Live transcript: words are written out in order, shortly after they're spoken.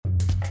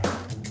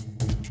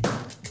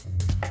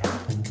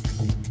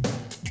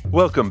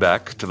Welcome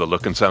back to The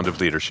Look and Sound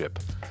of Leadership,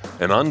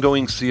 an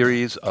ongoing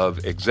series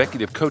of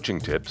executive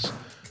coaching tips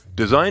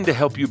designed to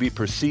help you be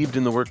perceived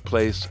in the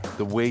workplace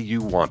the way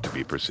you want to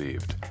be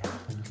perceived.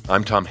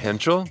 I'm Tom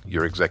Henschel,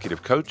 your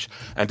executive coach,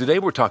 and today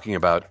we're talking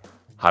about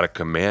how to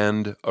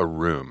command a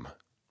room.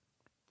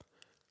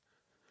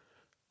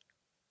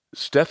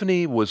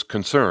 Stephanie was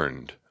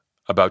concerned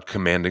about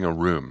commanding a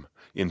room.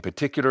 In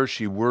particular,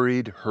 she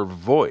worried her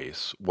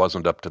voice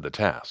wasn't up to the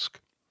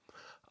task.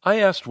 I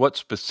asked what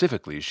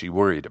specifically she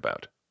worried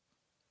about.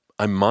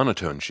 I'm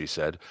monotone, she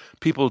said.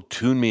 People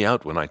tune me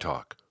out when I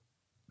talk.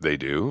 They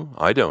do?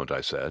 I don't,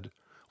 I said.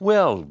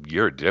 Well,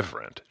 you're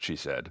different, she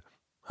said.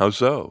 How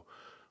so?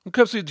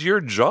 Because it's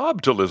your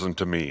job to listen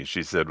to me,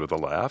 she said with a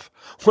laugh.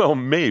 Well,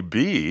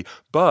 maybe,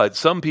 but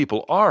some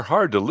people are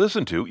hard to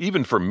listen to,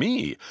 even for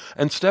me.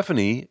 And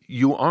Stephanie,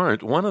 you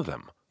aren't one of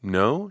them.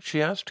 No?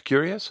 She asked,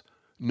 curious.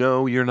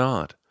 No, you're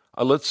not.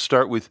 Let's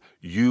start with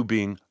you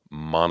being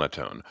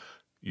monotone.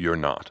 You're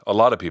not. A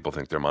lot of people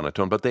think they're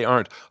monotone, but they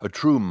aren't. A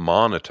true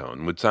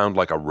monotone would sound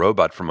like a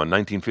robot from a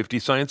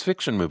 1950s science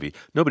fiction movie.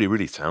 Nobody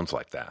really sounds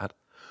like that.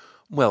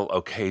 Well,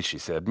 okay, she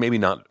said, maybe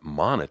not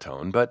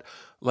monotone, but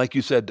like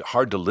you said,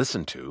 hard to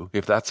listen to.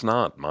 If that's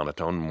not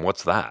monotone,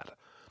 what's that?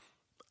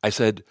 I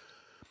said,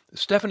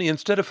 Stephanie,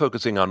 instead of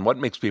focusing on what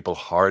makes people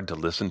hard to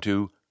listen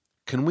to,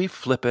 can we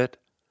flip it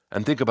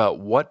and think about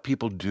what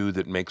people do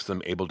that makes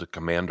them able to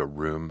command a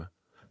room?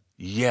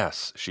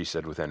 Yes, she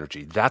said with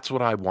energy, that's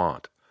what I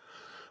want.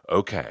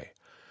 Okay,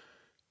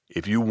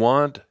 if you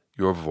want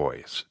your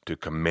voice to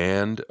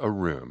command a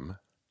room,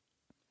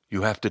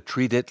 you have to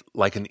treat it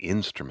like an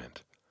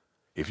instrument.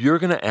 If you're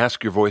going to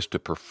ask your voice to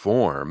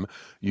perform,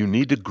 you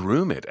need to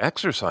groom it,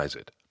 exercise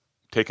it.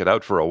 Take it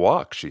out for a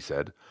walk, she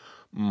said.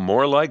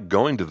 More like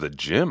going to the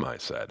gym, I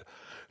said.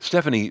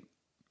 Stephanie,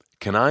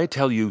 can I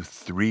tell you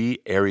 3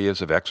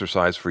 areas of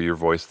exercise for your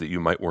voice that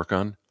you might work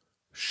on?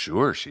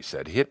 Sure, she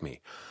said, hit me.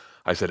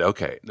 I said,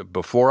 okay,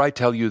 before I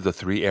tell you the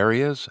 3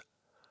 areas,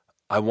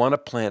 I want to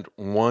plant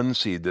one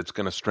seed that's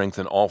going to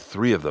strengthen all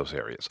 3 of those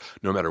areas.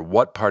 No matter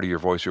what part of your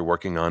voice you're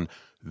working on,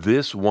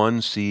 this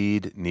one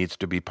seed needs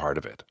to be part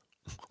of it.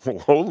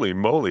 Holy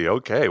moly,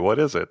 okay, what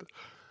is it?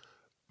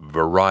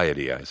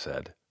 Variety, I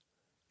said.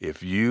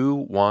 If you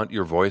want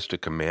your voice to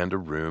command a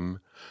room,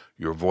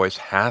 your voice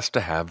has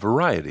to have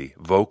variety,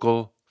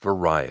 vocal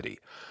variety.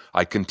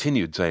 I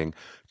continued saying,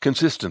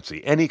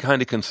 consistency, any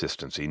kind of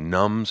consistency,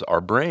 numbs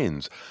our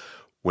brains.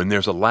 When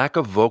there's a lack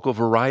of vocal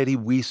variety,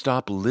 we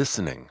stop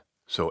listening.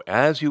 So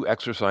as you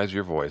exercise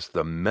your voice,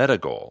 the meta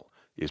goal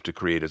is to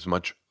create as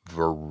much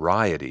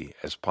variety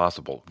as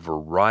possible.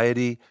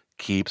 Variety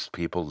keeps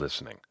people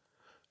listening.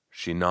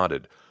 She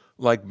nodded.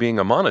 Like being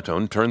a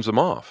monotone turns them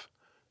off.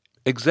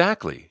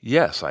 Exactly.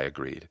 Yes, I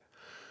agreed.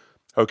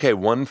 Okay,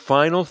 one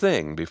final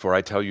thing before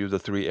I tell you the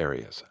 3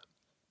 areas.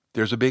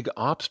 There's a big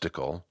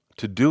obstacle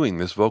to doing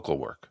this vocal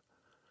work.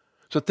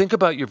 So think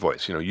about your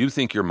voice. You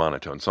think you're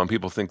monotone. Some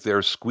people think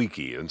they're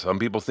squeaky, and some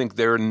people think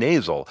they're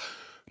nasal.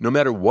 No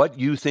matter what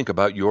you think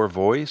about your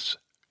voice,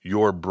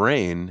 your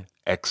brain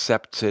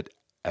accepts it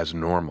as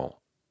normal.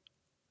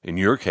 In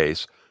your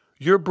case,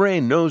 your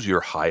brain knows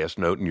your highest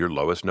note and your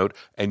lowest note,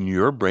 and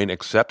your brain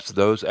accepts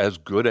those as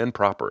good and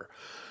proper.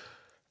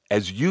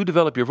 As you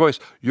develop your voice,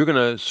 you're going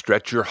to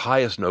stretch your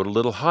highest note a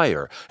little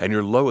higher and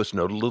your lowest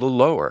note a little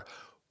lower.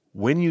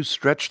 When you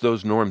stretch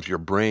those norms, your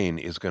brain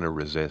is going to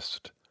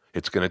resist.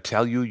 It's going to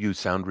tell you you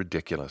sound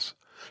ridiculous.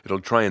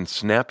 It'll try and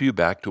snap you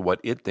back to what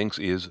it thinks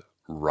is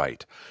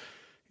right.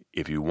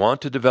 If you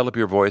want to develop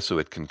your voice so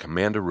it can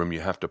command a room,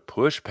 you have to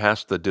push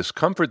past the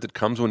discomfort that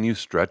comes when you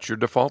stretch your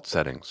default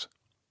settings.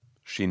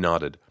 She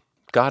nodded.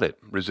 Got it.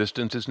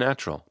 Resistance is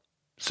natural.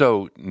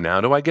 So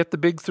now do I get the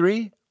big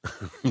 3?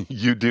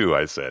 You do,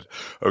 I said.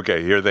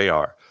 Okay, here they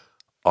are.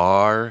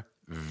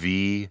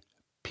 RVP.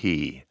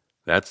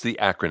 That's the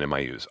acronym I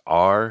use.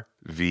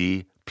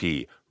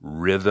 RVP.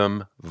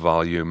 Rhythm,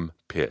 volume,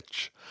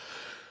 pitch.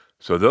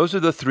 So those are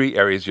the 3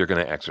 areas you're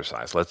going to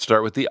exercise. Let's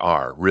start with the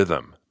R,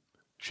 rhythm.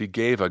 She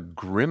gave a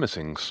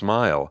grimacing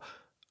smile.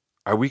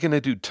 Are we going to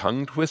do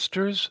tongue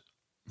twisters?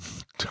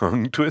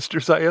 Tongue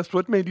twisters, I asked.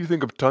 What made you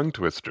think of tongue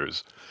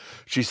twisters?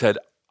 She said,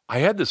 I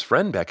had this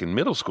friend back in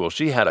middle school.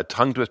 She had a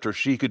tongue twister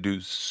she could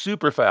do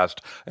super fast,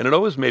 and it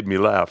always made me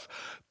laugh.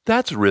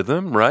 That's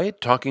rhythm,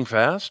 right? Talking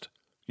fast?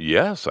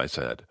 Yes, I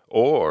said.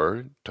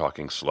 Or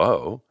talking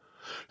slow.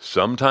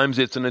 Sometimes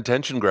it's an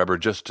attention grabber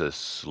just to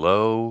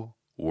slow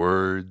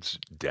words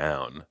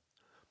down.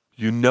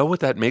 You know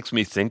what that makes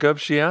me think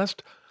of, she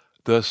asked?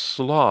 The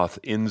sloth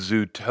in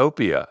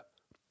Zootopia.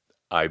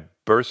 I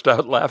burst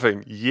out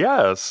laughing.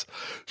 Yes.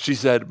 She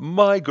said,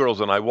 my girls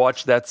and I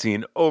watched that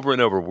scene over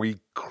and over. We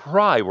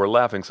cry. We're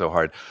laughing so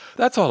hard.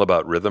 That's all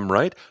about rhythm,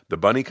 right? The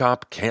bunny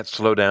cop can't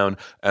slow down,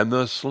 and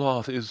the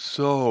sloth is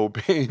so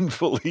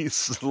painfully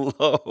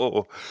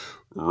slow.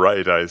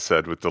 Right, I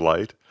said with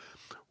delight.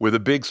 With a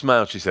big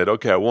smile, she said,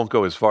 okay, I won't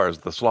go as far as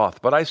the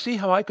sloth, but I see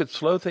how I could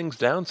slow things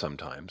down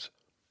sometimes.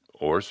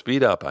 Or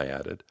speed up, I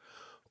added.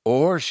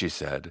 Or, she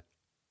said,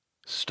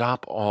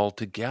 stop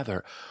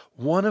altogether.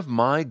 One of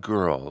my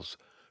girls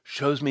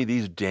shows me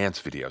these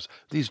dance videos.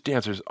 These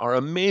dancers are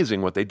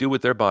amazing what they do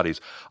with their bodies.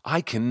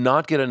 I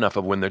cannot get enough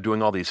of when they're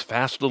doing all these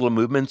fast little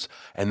movements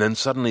and then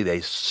suddenly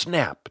they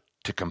snap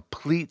to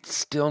complete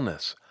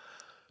stillness.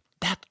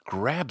 That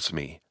grabs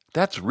me.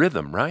 That's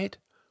rhythm, right?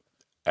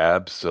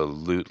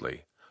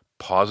 Absolutely.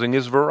 Pausing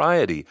is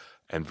variety,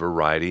 and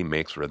variety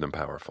makes rhythm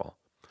powerful.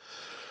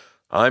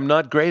 I'm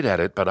not great at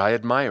it, but I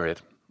admire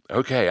it.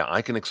 Okay,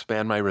 I can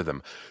expand my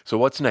rhythm. So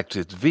what's next?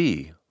 It's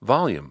V,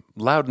 volume,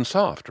 loud and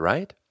soft,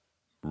 right?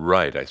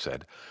 Right, I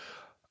said.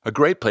 A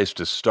great place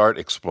to start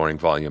exploring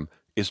volume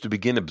is to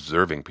begin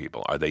observing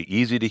people. Are they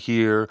easy to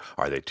hear?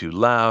 Are they too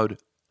loud?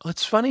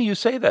 It's funny you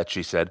say that,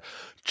 she said.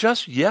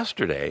 Just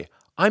yesterday,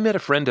 I met a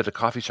friend at a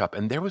coffee shop,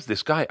 and there was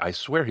this guy. I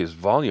swear his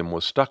volume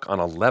was stuck on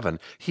 11.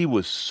 He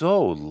was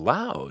so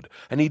loud,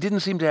 and he didn't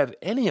seem to have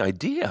any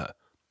idea.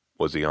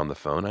 Was he on the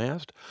phone, I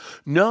asked.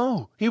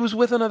 No, he was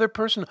with another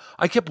person.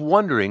 I kept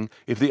wondering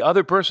if the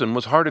other person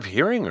was hard of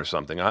hearing or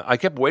something. I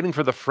kept waiting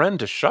for the friend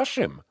to shush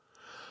him.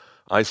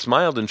 I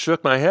smiled and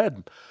shook my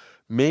head.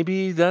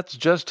 Maybe that's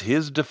just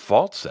his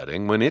default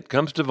setting when it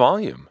comes to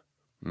volume.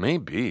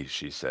 Maybe,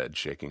 she said,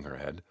 shaking her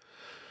head.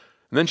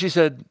 And then she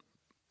said,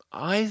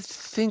 I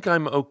think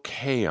I'm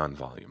okay on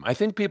volume. I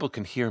think people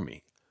can hear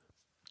me.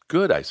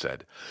 Good, I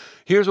said.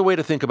 Here's a way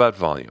to think about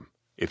volume.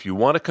 If you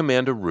want to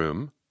command a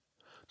room,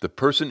 the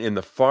person in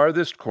the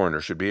farthest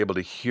corner should be able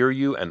to hear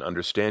you and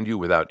understand you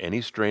without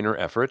any strain or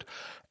effort,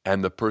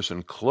 and the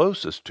person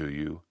closest to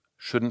you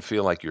shouldn't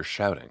feel like you're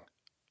shouting.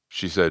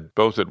 She said,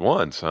 both at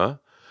once, huh?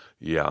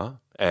 Yeah,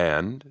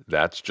 and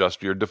that's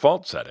just your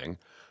default setting.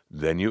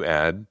 Then you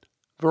add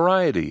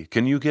variety.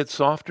 Can you get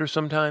softer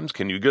sometimes?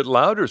 Can you get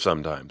louder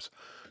sometimes?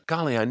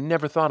 Golly, I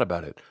never thought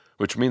about it,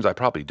 which means I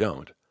probably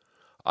don't.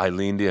 I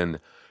leaned in.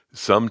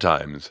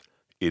 Sometimes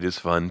it is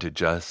fun to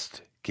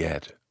just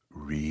get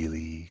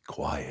really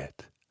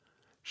quiet.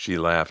 She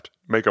laughed.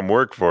 Make 'em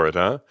work for it,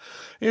 huh?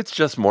 It's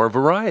just more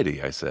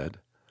variety, I said.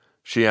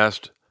 She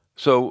asked,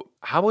 so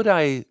how would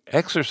I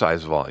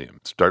exercise volume?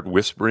 Start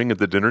whispering at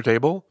the dinner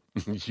table?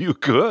 You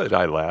could,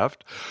 I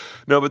laughed.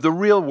 No, but the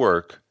real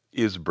work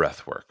is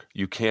breath work.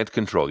 You can't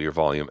control your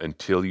volume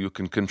until you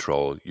can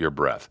control your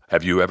breath.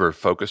 Have you ever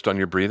focused on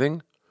your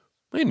breathing?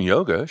 In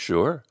yoga,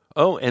 sure.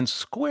 Oh, and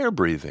square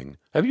breathing.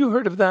 Have you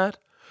heard of that?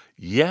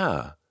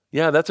 Yeah,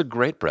 that's a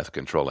great breath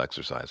control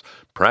exercise.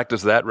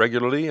 Practice that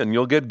regularly and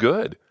you'll get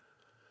good.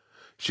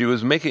 She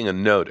was making a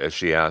note as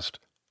she asked,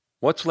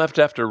 what's left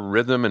after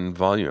rhythm and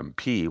volume?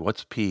 P,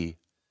 what's P?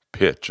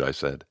 Pitch, I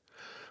said.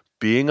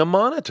 Being a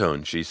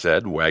monotone, she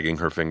said, wagging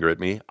her finger at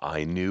me.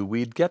 I knew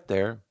we'd get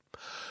there.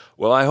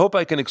 Well, I hope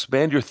I can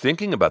expand your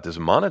thinking about this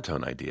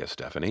monotone idea,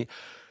 Stephanie.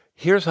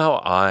 Here's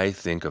how I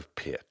think of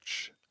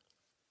pitch.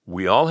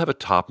 We all have a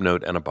top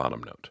note and a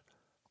bottom note.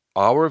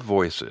 Our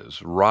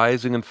voices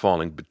rising and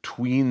falling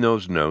between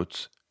those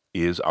notes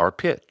is our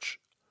pitch.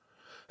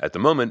 At the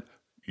moment,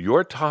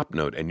 your top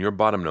note and your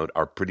bottom note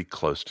are pretty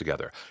close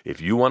together.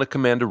 If you want to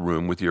command a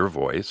room with your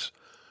voice,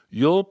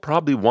 you'll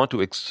probably want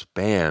to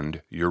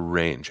expand your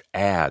range,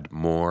 add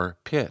more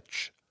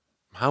pitch.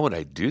 How would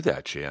I do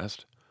that, she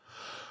asked.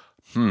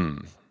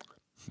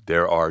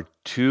 There are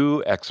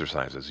 2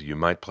 exercises you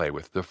might play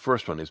with. The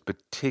first one is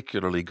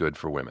particularly good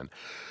for women.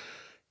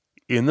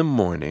 In the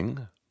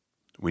morning,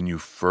 when you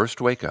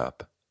first wake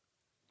up,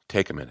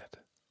 take a minute.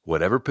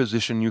 Whatever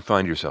position you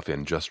find yourself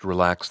in, just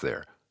relax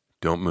there.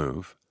 Don't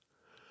move.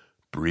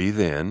 Breathe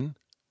in.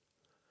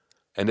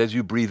 And as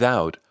you breathe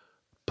out,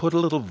 put a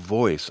little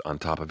voice on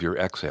top of your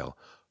exhale.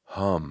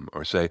 Hum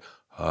or say,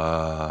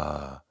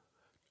 ah.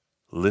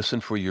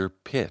 Listen for your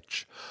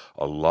pitch.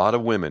 A lot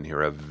of women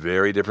hear a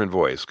very different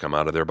voice come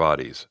out of their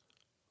bodies.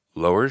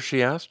 Lower,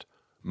 she asked.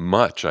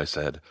 Much, I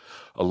said.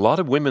 A lot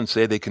of women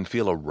say they can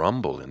feel a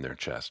rumble in their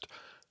chest.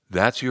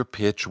 That's your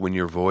pitch when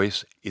your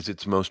voice is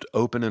its most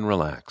open and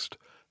relaxed.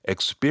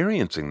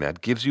 Experiencing that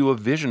gives you a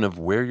vision of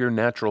where your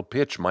natural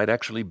pitch might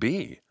actually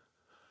be.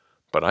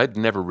 But I'd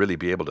never really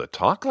be able to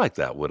talk like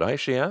that, would I?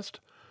 She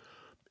asked.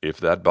 If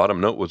that bottom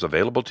note was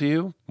available to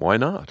you, why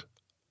not?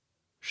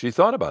 She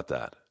thought about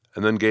that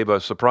and then gave a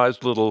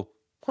surprised little,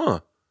 huh.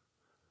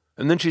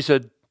 And then she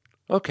said,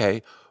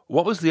 okay,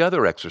 what was the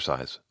other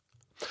exercise?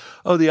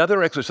 Oh, the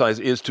other exercise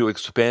is to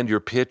expand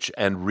your pitch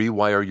and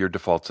rewire your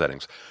default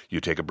settings.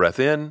 You take a breath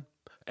in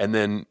and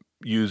then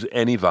use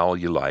any vowel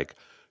you like.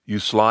 You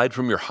slide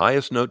from your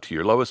highest note to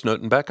your lowest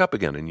note and back up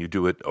again, and you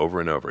do it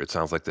over and over. It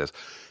sounds like this.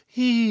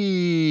 Heep.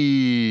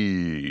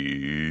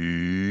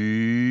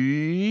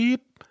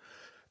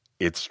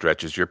 It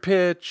stretches your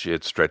pitch,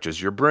 it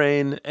stretches your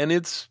brain, and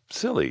it's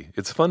silly.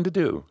 It's fun to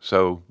do.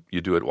 So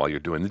you do it while you're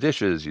doing the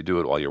dishes, you do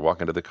it while you're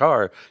walking to the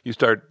car, you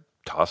start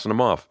tossing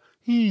them off.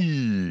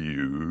 She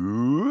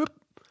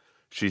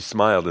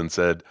smiled and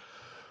said,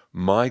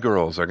 my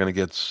girls are going to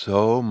get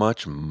so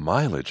much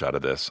mileage out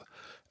of this.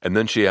 And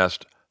then she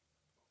asked,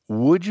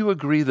 would you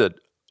agree that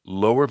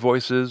lower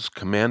voices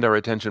command our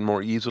attention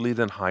more easily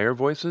than higher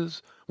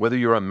voices? Whether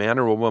you're a man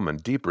or a woman,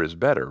 deeper is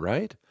better,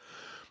 right?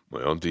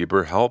 Well,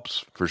 deeper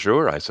helps, for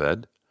sure, I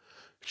said.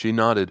 She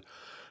nodded.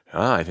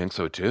 Ah, I think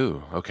so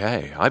too.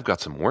 Okay, I've got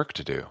some work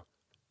to do.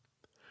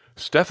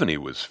 Stephanie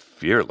was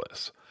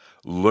fearless.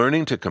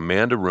 Learning to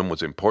command a room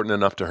was important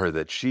enough to her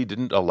that she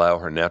didn't allow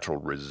her natural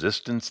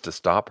resistance to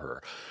stop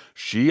her.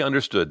 She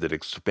understood that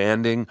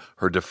expanding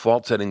her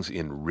default settings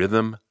in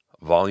rhythm,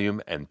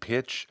 volume, and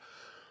pitch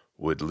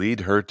would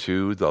lead her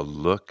to the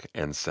look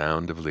and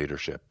sound of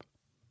leadership.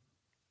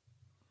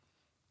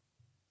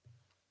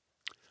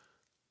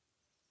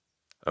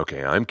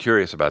 Okay, I'm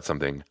curious about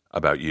something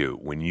about you.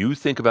 When you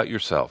think about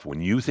yourself,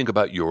 when you think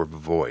about your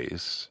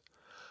voice,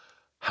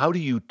 how do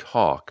you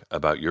talk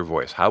about your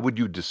voice? How would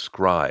you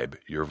describe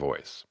your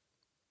voice?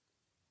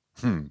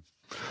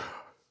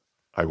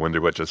 I wonder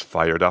what just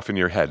fired off in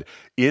your head.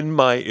 In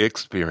my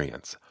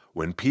experience,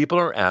 when people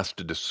are asked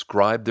to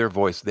describe their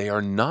voice, they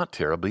are not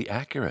terribly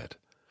accurate.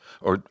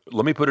 Or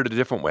let me put it a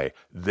different way.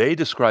 They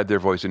describe their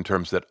voice in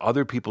terms that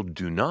other people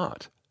do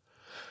not.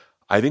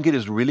 I think it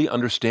is really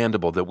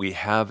understandable that we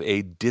have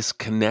a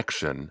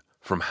disconnection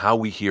from how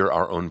we hear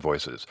our own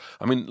voices.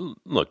 I mean,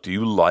 look, do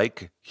you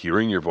like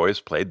hearing your voice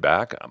played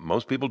back?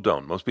 Most people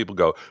don't. Most people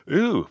go,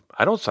 ooh,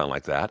 I don't sound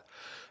like that.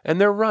 And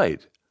they're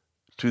right.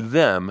 To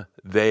them,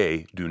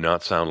 they do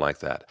not sound like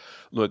that.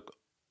 Look,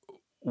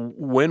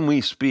 when we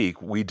speak,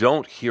 we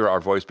don't hear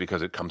our voice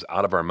because it comes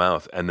out of our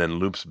mouth and then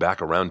loops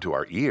back around to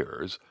our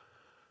ears.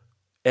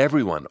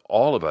 Everyone,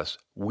 all of us,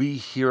 we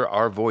hear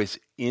our voice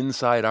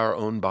inside our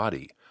own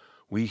body.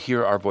 We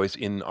hear our voice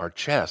in our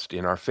chest,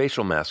 in our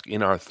facial mask,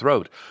 in our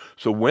throat.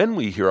 So when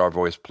we hear our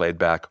voice played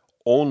back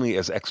only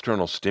as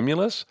external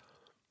stimulus,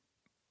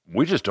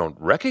 we just don't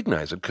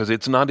recognize it because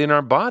it's not in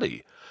our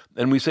body.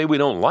 And we say we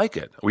don't like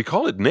it. We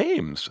call it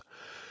names.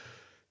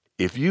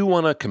 If you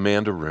want to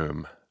command a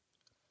room,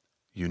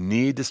 you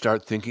need to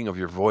start thinking of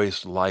your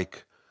voice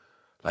like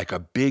a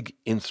big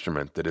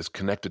instrument that is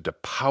connected to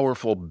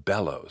powerful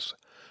bellows.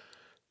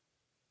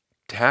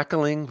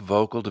 Tackling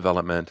vocal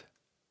development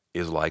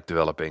is like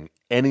developing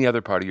any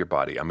other part of your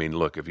body. I mean,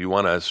 look, if you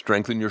want to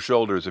strengthen your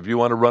shoulders, if you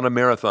want to run a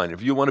marathon,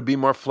 if you want to be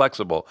more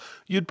flexible,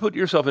 you'd put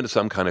yourself into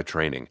some kind of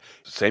training.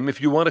 Same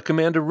if you want to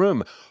command a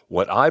room.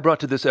 What I brought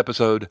to this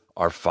episode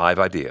are 5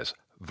 ideas: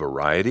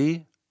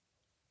 variety,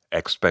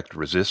 expect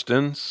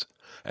resistance,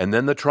 and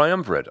then the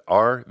triumvirate,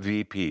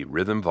 RVP,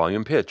 rhythm,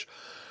 volume, pitch.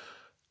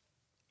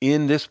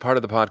 In this part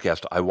of the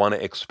podcast, I want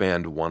to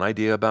expand one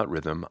idea about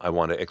rhythm, I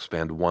want to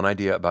expand one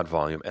idea about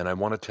volume, and I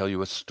want to tell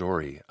you a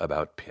story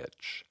about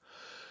pitch.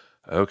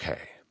 Okay,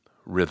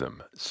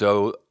 rhythm.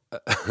 So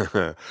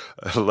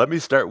let me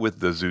start with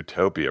the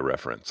Zootopia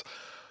reference.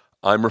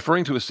 I'm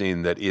referring to a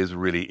scene that is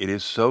really, it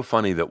is so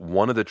funny that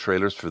one of the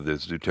trailers for the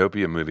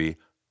Zootopia movie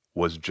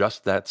was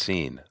just that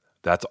scene.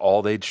 That's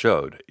all they'd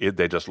showed.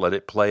 They just let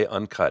it play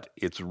uncut.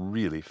 It's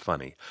really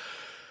funny.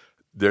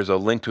 There's a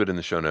link to it in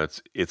the show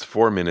notes. It's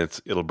 4 minutes.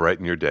 It'll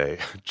brighten your day.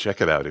 Check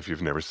it out if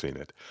you've never seen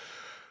it.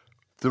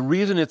 The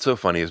reason it's so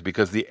funny is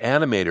because the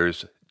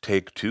animators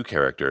take 2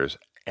 characters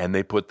and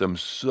they put them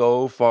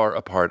so far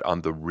apart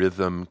on the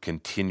rhythm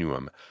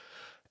continuum.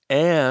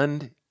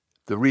 And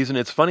the reason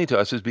it's funny to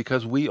us is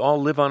because we all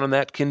live on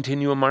that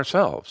continuum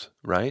ourselves,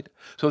 right?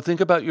 So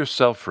think about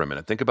yourself for a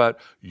minute. Think about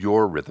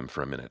your rhythm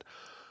for a minute.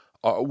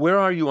 Where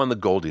are you on the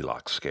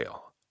Goldilocks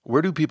scale?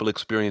 Where do people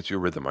experience your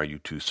rhythm? Are you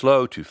too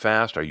slow, too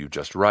fast? Are you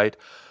just right?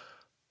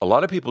 A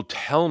lot of people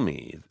tell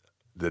me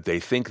that they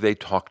think they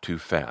talk too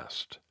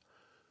fast.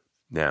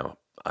 Now,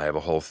 I have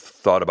a whole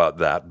thought about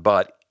that,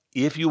 but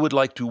if you would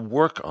like to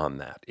work on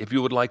that, if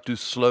you would like to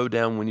slow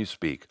down when you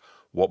speak,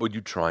 what would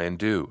you try and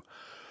do?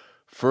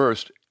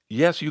 First,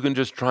 yes, you can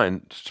just try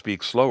and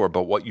speak slower,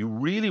 but what you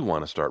really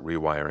want to start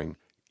rewiring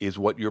is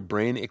what your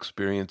brain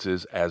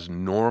experiences as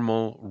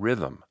normal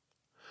rhythm.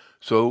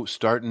 So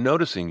start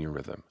noticing your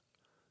rhythm.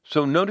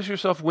 So notice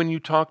yourself when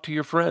you talk to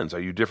your friends. Are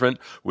you different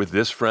with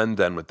this friend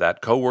than with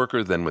that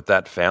coworker, than with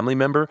that family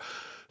member?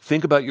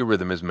 Think about your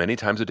rhythm as many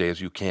times a day as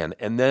you can,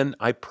 and then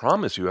I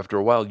promise you, after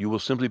a while, you will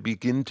simply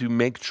begin to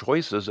make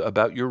choices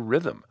about your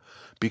rhythm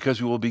because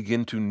you will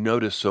begin to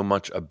notice so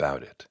much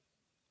about it.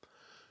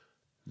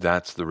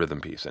 That's the rhythm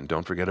piece, and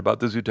don't forget about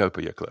the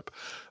Zootopia clip.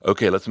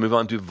 Okay, let's move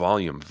on to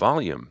volume.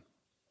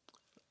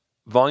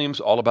 Volume's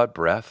all about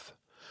breath.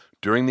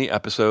 During the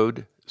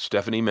episode,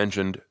 Stephanie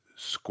mentioned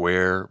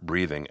square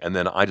breathing, and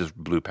then I just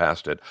blew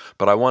past it.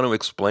 But I want to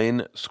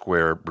explain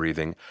square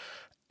breathing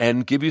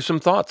and give you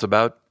some thoughts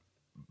about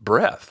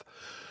breath.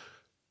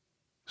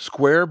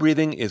 Square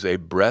breathing is a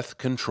breath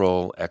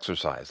control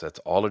exercise. That's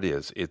all it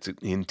is. It's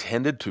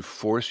intended to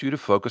force you to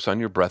focus on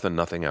your breath and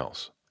nothing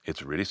else.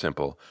 It's really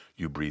simple.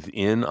 You breathe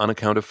in on a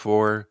count of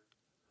 4.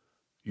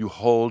 You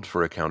hold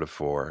for a count of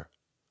 4.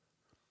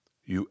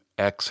 You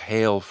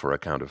exhale for a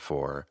count of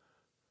 4.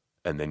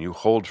 And then you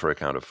hold for a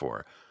count of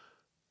 4.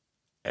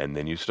 And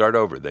then you start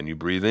over. Then you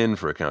breathe in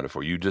for a count of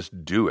 4. You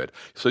just do it.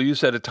 So you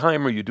set a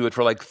timer. You do it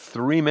for like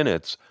 3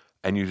 minutes,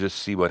 and you just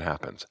see what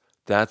happens.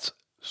 That's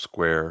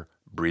square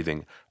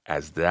breathing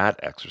as that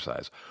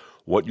exercise.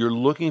 What you're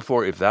looking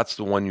for, if that's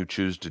the one you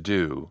choose to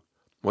do,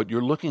 what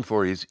you're looking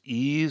for is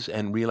ease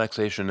and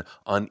relaxation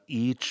on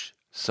each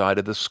side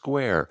of the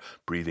square.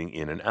 Breathing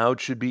in and out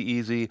should be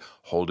easy.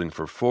 Holding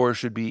for 4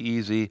 should be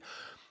easy.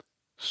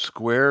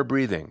 Square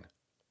breathing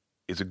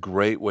is a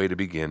great way to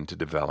begin to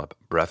develop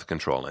breath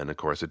control. And of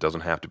course, it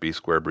doesn't have to be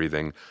square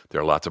breathing. There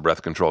are lots of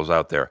breath controls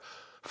out there.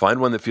 Find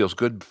one that feels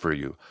good for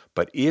you.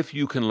 But if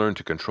you can learn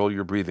to control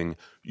your breathing,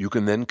 you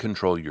can then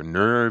control your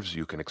nerves,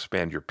 you can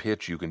expand your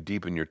pitch, you can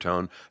deepen your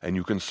tone, and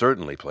you can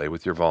certainly play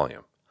with your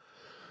volume.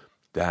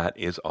 That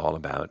is all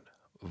about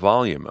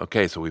volume.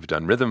 Okay, so we've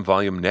done rhythm,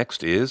 volume.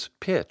 Next is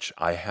pitch.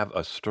 I have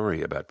a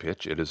story about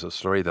pitch. It is a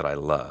story that I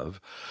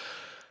love,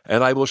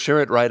 and I will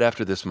share it right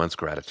after this month's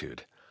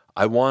gratitude.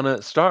 I want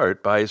to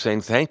start by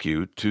saying thank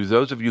you to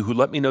those of you who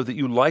let me know that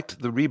you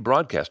liked the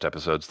rebroadcast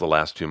episodes the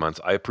last 2 months.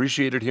 I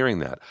appreciated hearing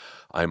that.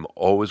 I'm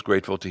always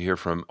grateful to hear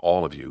from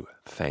all of you.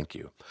 Thank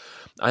you.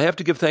 I have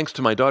to give thanks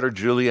to my daughter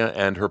Julia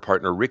and her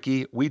partner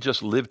Ricky. We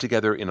just lived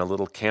together in a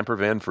little camper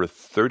van for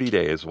 30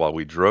 days while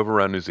we drove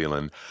around New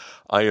Zealand.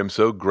 I am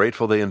so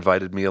grateful they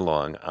invited me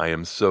along. I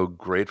am so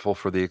grateful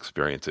for the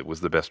experience. It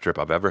was the best trip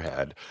I've ever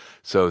had.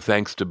 So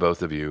thanks to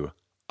both of you.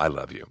 I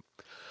love you.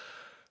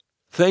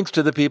 Thanks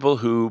to the people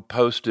who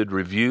posted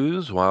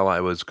reviews while I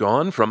was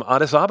gone. From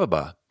Addis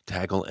Ababa,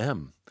 Taggle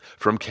M.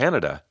 From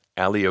Canada,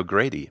 Ali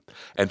O'Grady.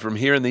 And from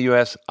here in the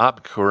U.S.,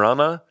 Ap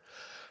Kurana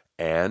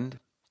and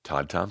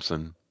Todd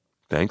Thompson.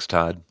 Thanks,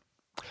 Todd.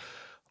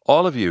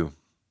 All of you,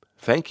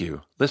 thank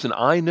you. Listen,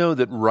 I know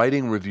that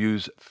writing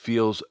reviews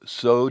feels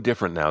so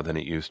different now than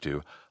it used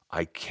to.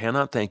 I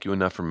cannot thank you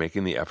enough for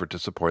making the effort to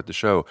support the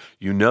show.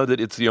 You know that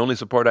it's the only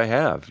support I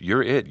have.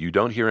 You're it. You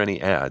don't hear any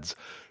ads.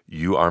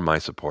 You are my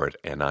support,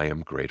 and I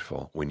am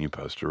grateful when you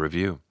post a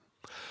review.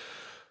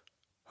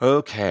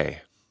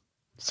 Okay,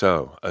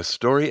 so a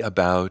story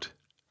about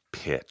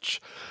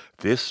pitch.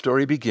 This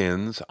story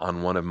begins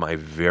on one of my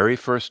very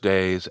first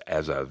days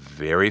as a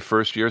very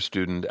first-year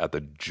student at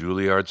the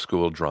Juilliard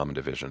School Drama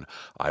Division.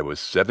 I was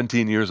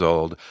 17 years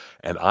old,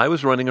 and I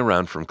was running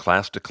around from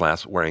class to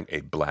class wearing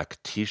a black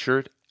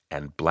T-shirt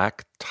and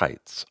black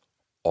tights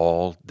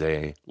all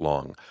day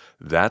long.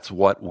 That's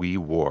what we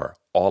wore.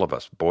 All of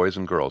us, boys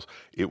and girls.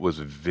 It was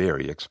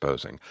very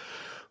exposing.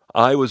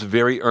 I was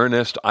very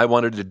earnest. I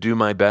wanted to do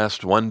my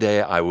best. One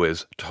day I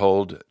was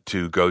told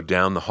to go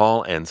down the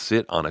hall and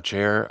sit on a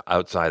chair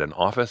outside an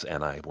office,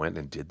 and I went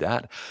and did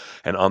that.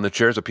 And on the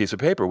chair is a piece of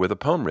paper with a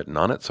poem written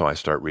on it, so I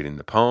start reading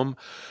the poem.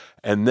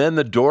 And then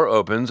the door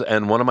opens,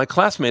 and one of my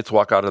classmates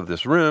walk out of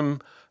this room.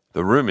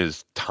 The room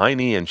is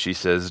tiny, and she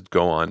says,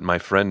 "Go on." My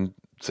friend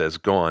says,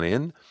 "Go on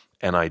in,"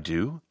 and I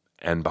do.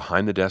 And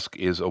behind the desk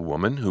is a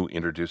woman who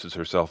introduces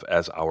herself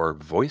as our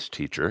voice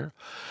teacher.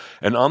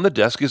 And on the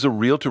desk is a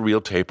reel-to-reel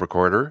tape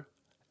recorder.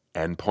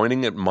 And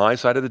pointing at my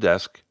side of the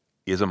desk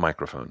is a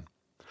microphone.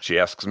 She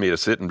asks me to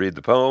sit and read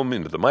the poem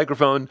into the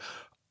microphone.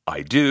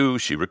 I do.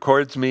 She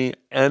records me.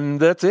 And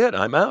that's it.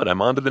 I'm out.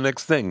 I'm on to the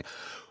next thing.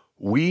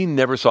 We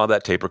never saw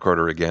that tape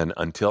recorder again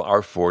until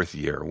our 4th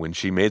year, when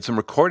she made some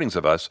recordings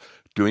of us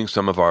doing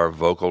some of our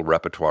vocal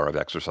repertoire of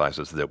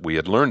exercises that we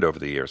had learned over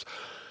the years.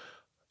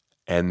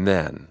 And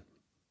then,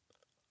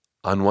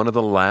 on one of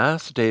the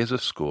last days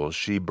of school,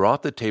 she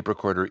brought the tape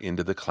recorder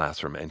into the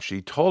classroom, and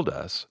she told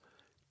us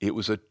it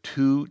was a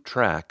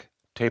 2-track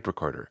tape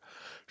recorder.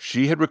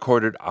 She had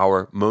recorded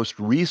our most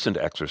recent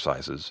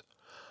exercises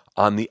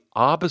on the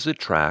opposite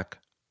track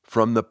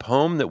from the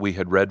poem that we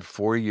had read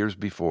 4 years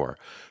before.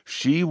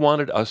 She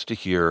wanted us to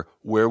hear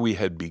where we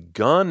had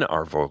begun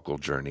our vocal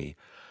journey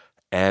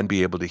and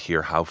be able to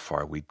hear how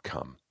far we'd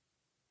come.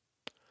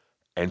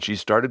 And she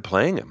started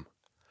playing them.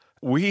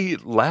 We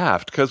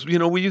laughed because,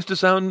 we used to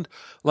sound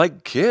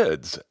like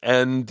kids,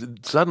 and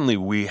suddenly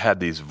we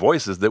had these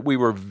voices that we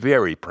were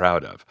very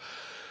proud of.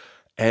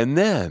 And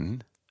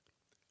then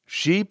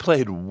she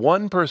played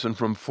one person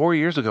from 4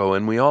 years ago,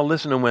 and we all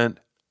listened and went,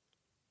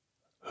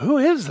 "Who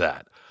is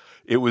that?"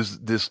 It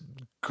was this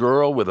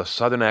girl with a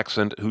southern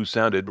accent who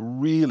sounded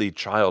really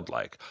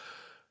childlike.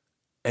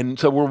 And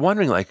so we're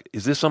wondering,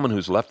 is this someone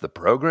who's left the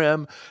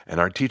program?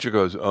 And our teacher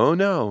goes, "Oh,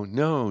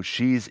 no,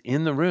 she's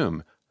in the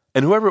room."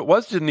 And whoever it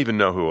was didn't even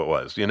know who it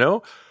was,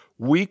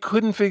 We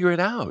couldn't figure it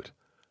out.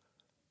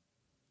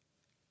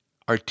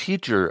 Our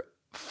teacher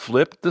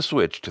flipped the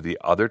switch to the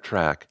other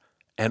track,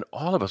 and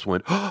all of us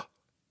went, "Oh!"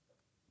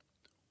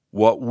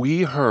 What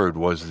we heard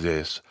was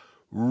this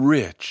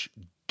rich,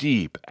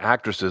 deep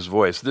actress's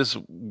voice. This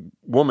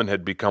woman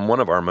had become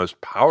one of our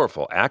most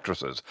powerful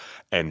actresses,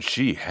 and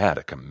she had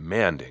a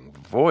commanding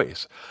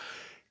voice.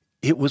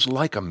 It was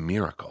like a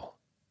miracle.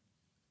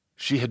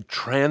 She had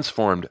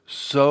transformed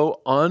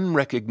so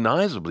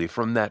unrecognizably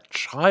from that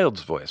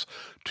child's voice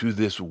to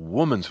this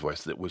woman's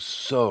voice that was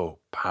so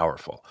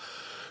powerful.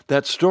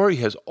 That story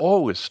has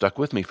always stuck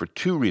with me for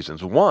 2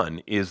 reasons.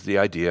 One is the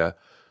idea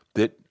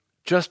that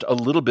just a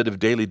little bit of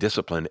daily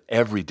discipline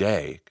every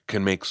day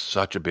can make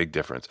such a big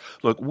difference.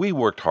 Look, we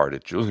worked hard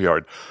at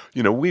Juilliard.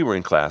 We were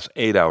in class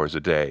 8 hours a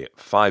day,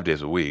 5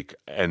 days a week.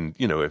 And,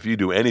 if you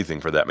do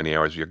anything for that many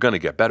hours, you're going to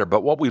get better.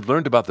 But what we've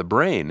learned about the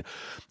brain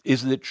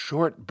is that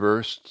short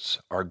bursts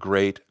are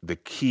great. The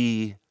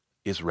key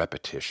is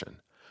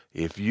repetition.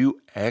 If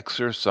you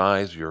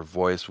exercise your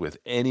voice with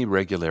any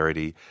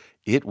regularity,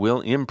 it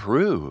will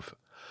improve.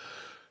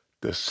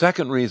 The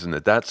second reason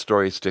that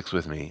story sticks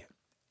with me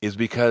is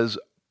because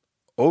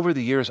over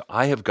the years,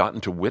 I have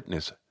gotten to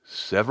witness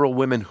several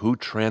women who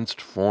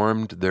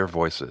transformed their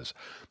voices.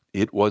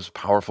 It was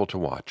powerful to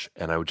watch,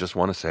 and I would just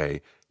want to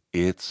say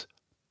it's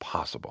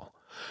possible.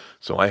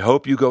 So I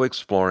hope you go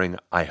exploring.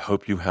 I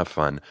hope you have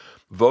fun.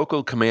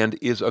 Vocal command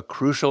is a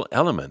crucial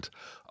element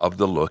of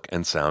the look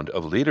and sound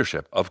of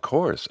leadership, of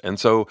course. And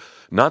so,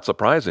 not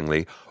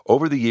surprisingly,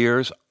 over the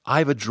years,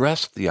 I've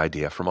addressed the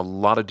idea from a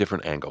lot of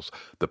different angles.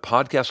 The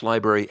podcast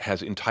library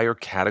has entire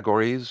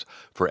categories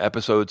for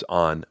episodes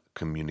on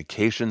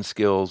communication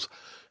skills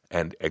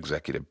and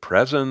executive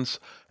presence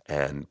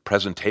and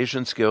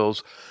presentation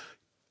skills.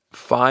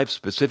 5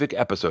 specific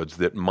episodes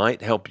that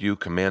might help you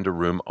command a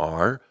room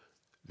are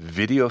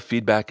video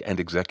feedback and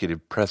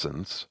executive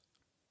presence,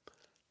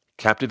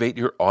 captivate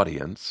your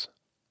audience,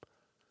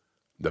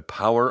 the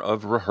power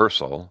of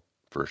rehearsal,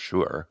 for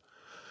sure,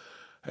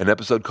 an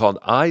episode called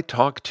I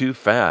Talk Too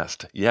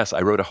Fast. Yes,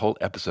 I wrote a whole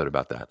episode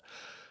about that.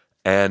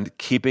 And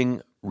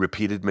keeping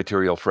repeated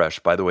material fresh.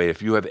 By the way,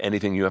 if you have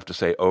anything you have to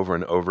say over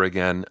and over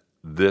again,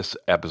 this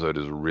episode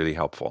is really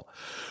helpful.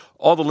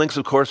 All the links,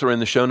 of course, are in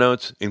the show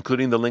notes,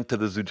 including the link to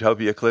the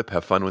Zootopia clip.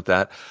 Have fun with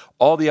that.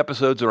 All the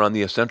episodes are on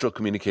the Essential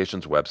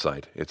Communications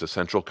website. It's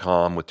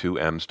essentialcomm with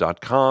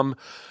 2ms.com.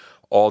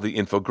 All the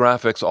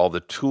infographics, all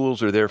the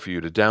tools are there for you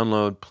to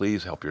download.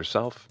 Please help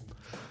yourself.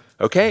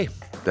 Okay,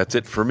 that's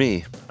it for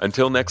me.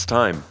 Until next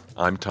time,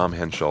 I'm Tom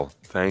Henschel.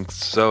 Thanks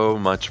so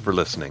much for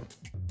listening.